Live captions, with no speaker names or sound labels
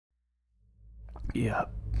Ja,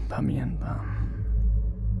 pamiętam.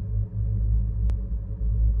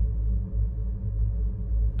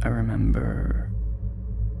 I remember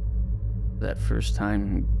that first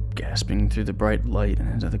time gasping through the bright light and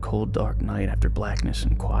into the cold, dark night after blackness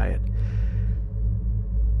and quiet,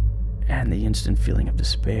 and the instant feeling of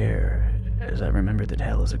despair as I remembered that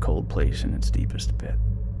hell is a cold place in its deepest pit.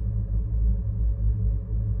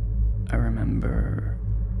 I remember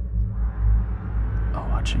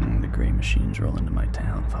watching the gray machines roll into my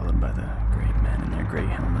town, followed by the gray men in their gray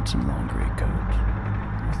helmets and long gray coats,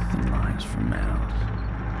 with thin lines from mouths.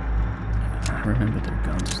 I remember their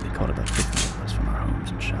guns as they caught about 50 of us from our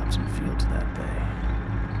homes and shops and fields that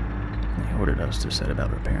day. They ordered us to set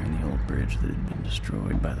about repairing the old bridge that had been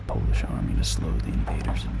destroyed by the Polish army to slow the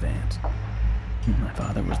invaders' advance. My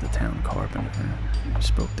father was the town carpenter. He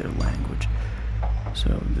spoke their language, so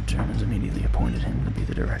the Germans immediately appointed him to be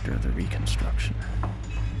the director of the reconstruction.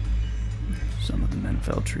 Some of the men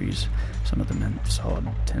felled trees, some of the men sawed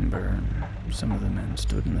timber, and some of the men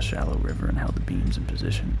stood in the shallow river and held the beams in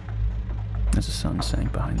position. As the sun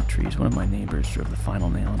sank behind the trees, one of my neighbors drove the final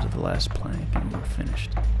nail into the last plank, and we were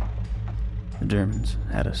finished. The Germans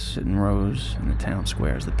had us sit in rows in the town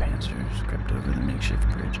square as the panzers crept over the makeshift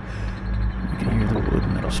bridge. We could hear the wood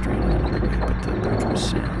and metal straining under the weight, but the bridge was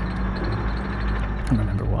sound. I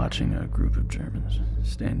remember watching a group of Germans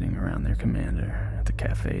standing around their commander at the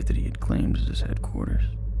cafe that he had claimed as his headquarters.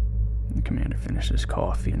 The commander finished his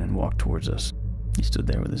coffee and then walked towards us. He stood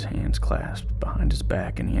there with his hands clasped behind his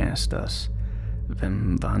back, and he asked us,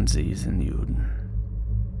 "Wem waren Sie in Juden?"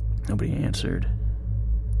 Nobody answered.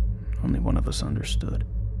 Only one of us understood.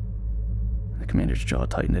 The commander's jaw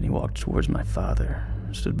tightened and he walked towards my father,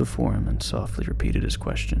 stood before him, and softly repeated his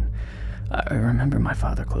question. I remember my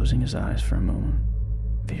father closing his eyes for a moment.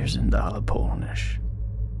 "Wir sind alle Polnisch."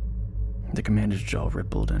 The commander's jaw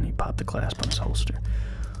rippled and he popped the clasp on his holster.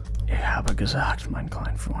 "Ich habe gesagt, mein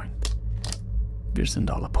kleiner Freund. Wir sind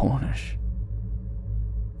alle Polnisch.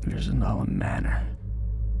 Wir sind alle Männer."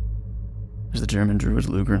 As the German drew his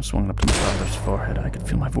Luger and swung it up to my father's forehead, I could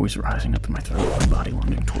feel my voice rising up in my throat, my body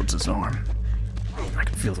lunging towards his arm. I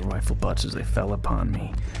could feel the rifle butts as they fell upon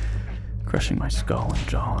me, crushing my skull and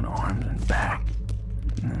jaw and arms and back.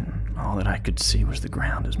 And all that I could see was the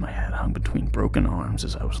ground as my head hung between broken arms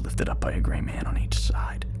as I was lifted up by a gray man on each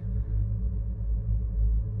side.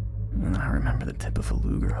 And then I remember the tip of a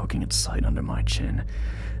Luger hooking its sight under my chin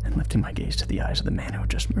and lifting my gaze to the eyes of the man who had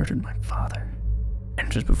just murdered my father. And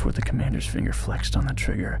just before the commander's finger flexed on the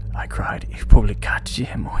trigger, I cried, "Ich publikacie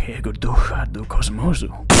mojego ducha do kosmosu."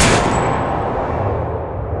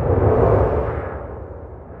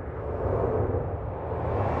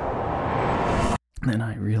 Then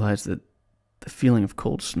I realized that the feeling of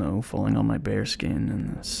cold snow falling on my bare skin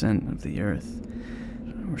and the scent of the earth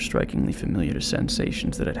were strikingly familiar to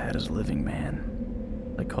sensations that I'd had as a living man.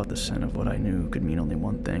 I caught the scent of what I knew could mean only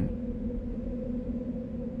one thing.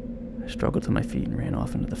 I struggled to my feet and ran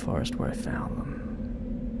off into the forest where I found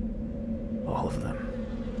them. All of them.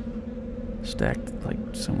 Stacked like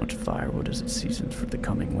so much firewood as it seasoned for the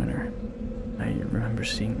coming winter. I remember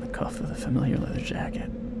seeing the cuff of the familiar leather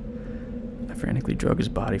jacket. I frantically drug his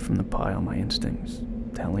body from the pile, my instincts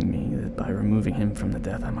telling me that by removing him from the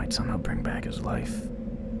death I might somehow bring back his life.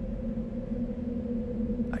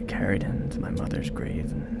 I carried him to my mother's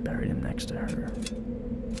grave and buried him next to her,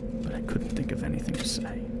 but I couldn't think of anything to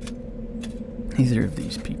say. Neither of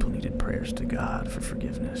these people needed prayers to God for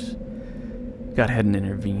forgiveness. God hadn't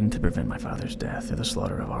intervened to prevent my father's death or the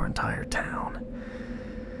slaughter of our entire town.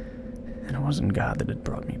 And it wasn't God that had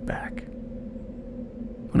brought me back.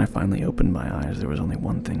 When I finally opened my eyes, there was only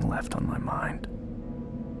one thing left on my mind.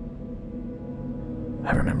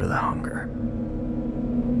 I remember the hunger.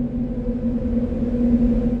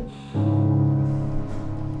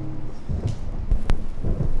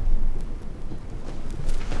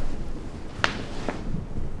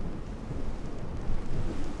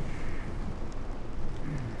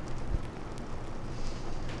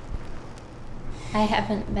 I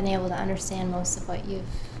haven't been able to understand most of what you've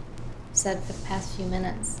said for the past few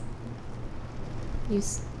minutes. You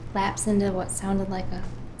lapsed into what sounded like a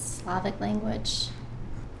Slavic language.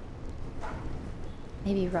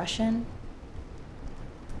 Maybe Russian?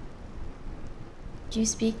 Do you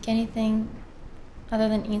speak anything other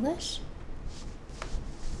than English?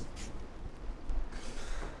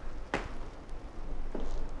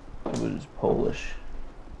 It was Polish.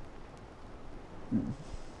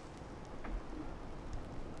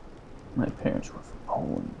 My parents were from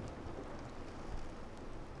Poland.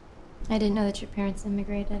 I didn't know that your parents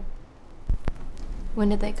immigrated. When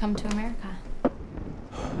did they come to America?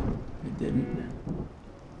 They didn't.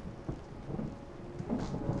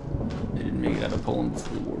 Poland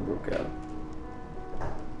before the war broke out.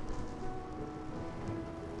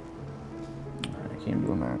 I came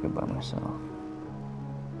to America by myself.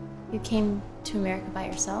 You came to America by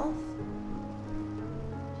yourself?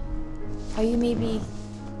 Are you maybe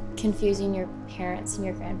confusing your parents and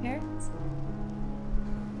your grandparents?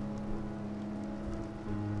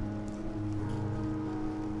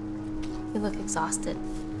 You look exhausted.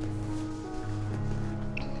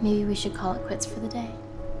 Maybe we should call it quits for the day.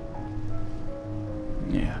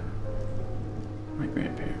 Yeah. My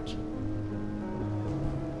grandparents.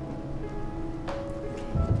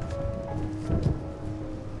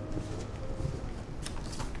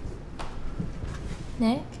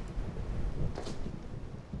 Nick?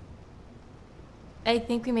 I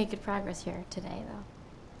think we made good progress here today, though.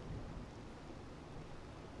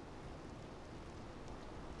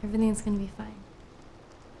 Everything's gonna be fine.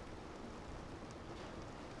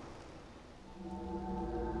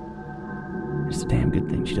 It's a damn good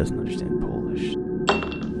thing she doesn't understand Polish.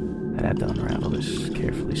 I'd have to unravel this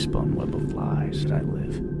carefully spun web of lies that I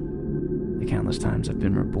live. The countless times I've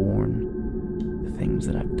been reborn, the things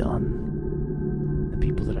that I've done, the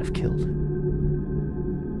people that I've killed.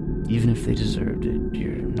 Even if they deserved it,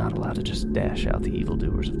 you're not allowed to just dash out the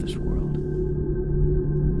evildoers of this world.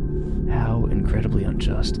 How incredibly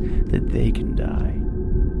unjust that they can die,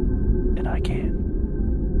 and I can't.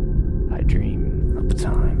 I dream of the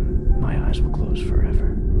time my eyes will close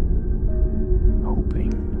forever,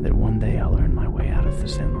 hoping that one day I'll earn my way out of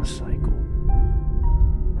this endless cycle,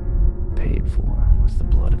 paid for with the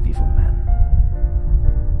blood of evil men.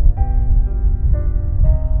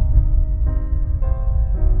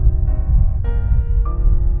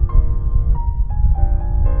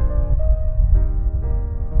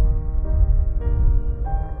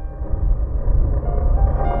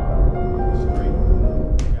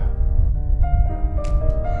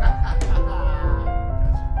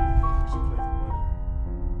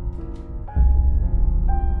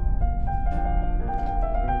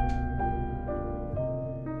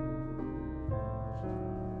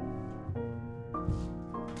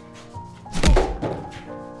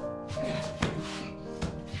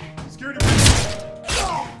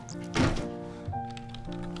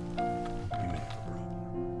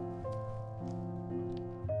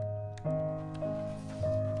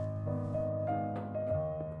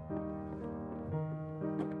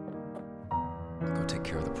 Go take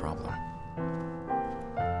care of the problem.